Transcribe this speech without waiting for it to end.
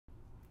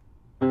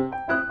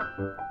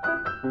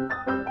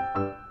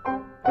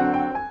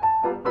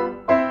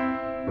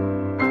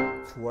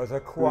'Twas a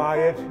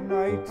quiet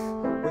night,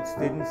 which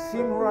didn't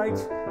seem right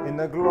in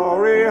the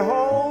Glory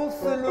Hole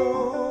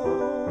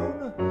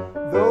Saloon.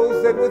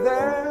 Those that were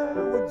there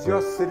would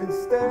just sit and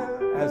stare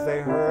as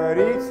they heard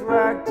each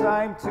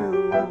ragtime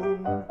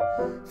tune.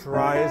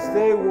 Try as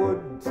they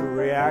would to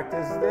react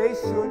as they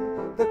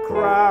should, the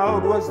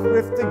crowd was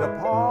drifting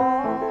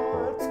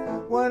apart.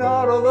 When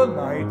out of the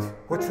night,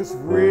 which was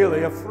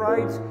really a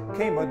fright,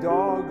 came a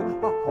dog,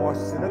 a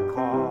horse, and a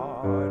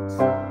cart.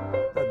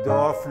 The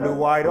door flew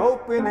wide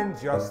open, and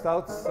just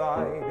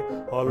outside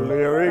a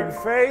leering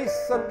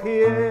face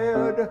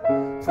appeared.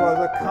 'Twas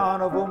a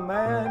carnival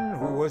man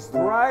who was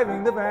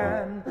driving the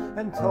van,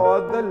 and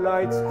toward the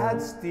lights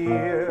had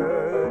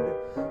steered.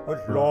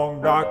 With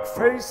long dark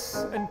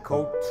face and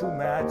coat to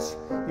match,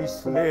 he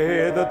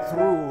slithered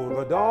through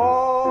the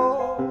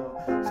door,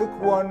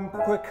 took one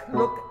quick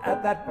look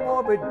at that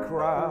morbid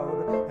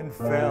crowd, and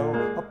fell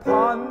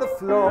upon the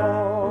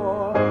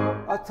floor.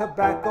 A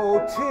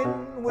tobacco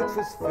tin, which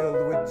was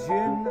filled with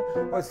gin,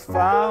 was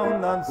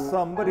found on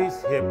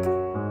somebody's hip.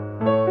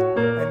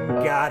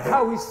 And God,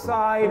 how he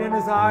sighed, and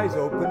his eyes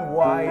opened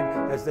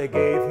wide as they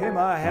gave him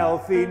a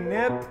healthy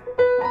nip.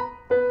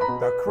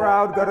 The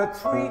crowd got a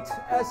treat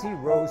as he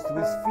rose to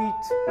his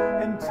feet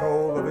and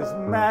told of his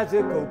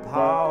magical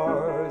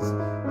powers.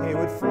 He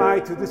would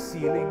fly to the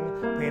ceiling,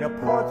 paint a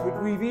portrait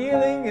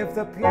revealing if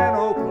the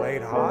piano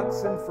played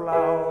hearts and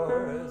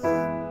flowers.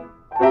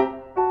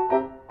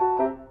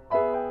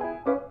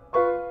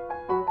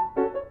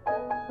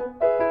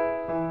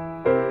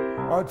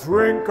 A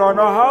drink on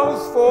the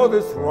house for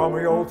this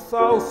rummy old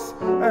souse,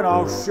 and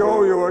I'll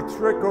show you a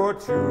trick or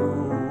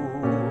two.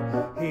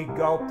 He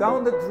gulped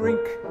down the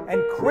drink,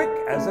 and quick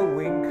as a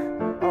wink,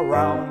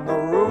 around the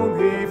room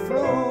he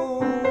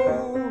flew.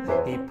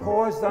 He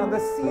paused on the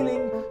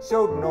ceiling,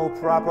 showed no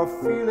proper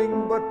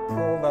feeling, but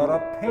pulled out a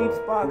paint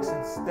box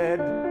instead,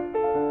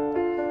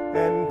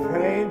 and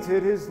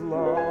painted his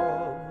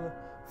love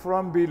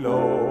from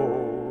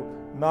below,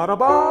 not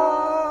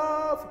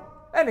above,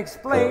 and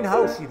explained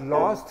how she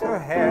lost her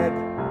head.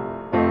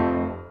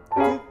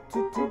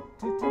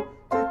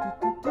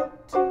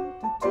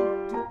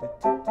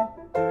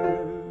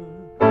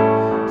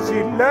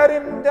 She let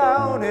him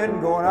down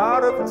and gone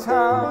out of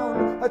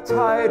town,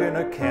 attired in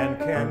a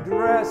can-can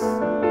dress.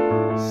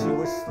 She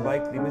was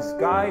slightly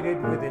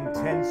misguided, with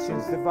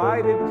intentions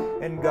divided,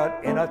 and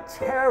got in a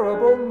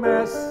terrible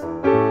mess.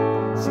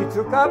 She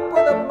took up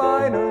with a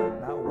miner,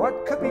 now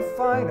what could be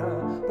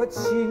finer, but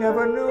she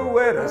never knew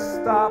where to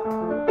stop.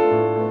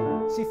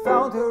 She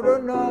found her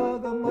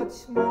another,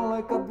 much more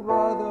like a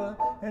brother,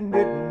 and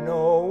didn't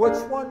know which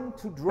one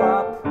to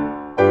drop.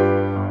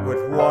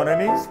 With one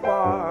in each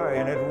bar,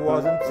 and it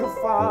wasn't too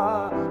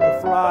far to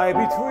fly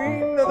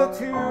between the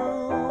two.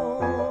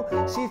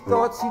 She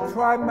thought she'd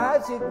try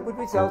magic, with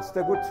results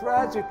that were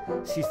tragic.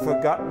 She'd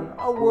forgotten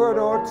a word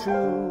or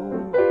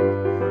two.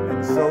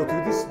 And so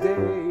to this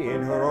day,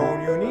 in her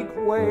own unique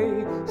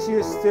way, she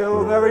is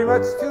still very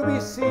much to be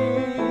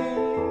seen,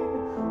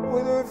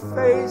 with her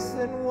face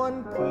in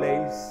one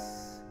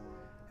place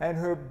and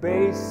her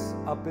bass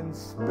up in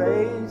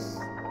space,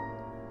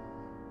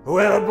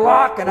 with a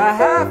block and a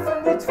half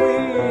in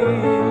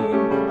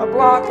between, a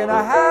block and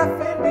a half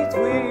in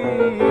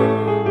between,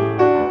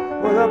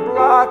 with a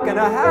block and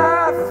a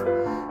half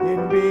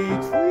in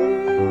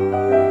between.